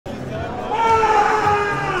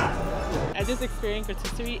Grotesquerie and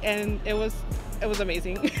Grotesquerie, and it was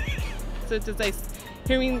amazing. So just like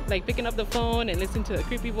hearing, like picking up the phone and listening to a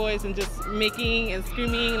creepy voice and just making and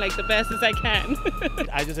screaming like the best as I can.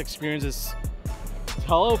 I just experienced this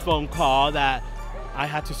telephone call that I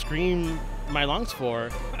had to scream my lungs for.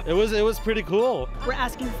 It was pretty cool. We're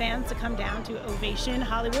asking fans to come down to Ovation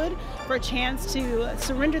Hollywood for a chance to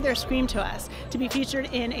surrender their scream to us, to be featured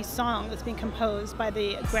in a song that's been composed by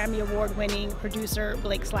the Grammy Award-winning producer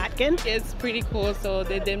Blake Slatkin. It's pretty cool, so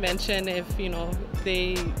they did mention if, you know,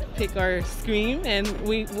 they pick our scream and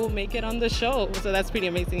we will make it on the show. So that's pretty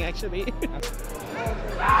amazing, actually.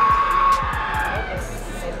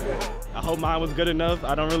 I hope mine was good enough.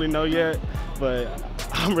 I don't really know yet, but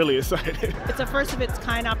I'm really excited. It's a first of its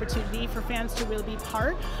kind opportunity for fans to really be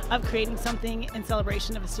part of creating something in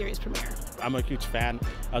celebration of a series premiere. I'm a huge fan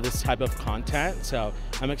of this type of content, so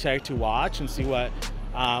I'm excited to watch and see what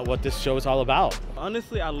this show is all about.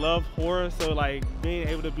 Honestly, I love horror, so like being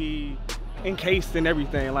able to be encased in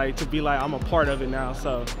everything, like to be like I'm a part of it now,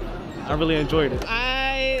 so I really enjoyed it.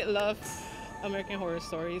 I love American Horror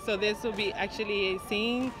Story, so this will be actually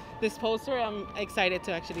seeing this poster. I'm excited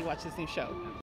to actually watch this new show.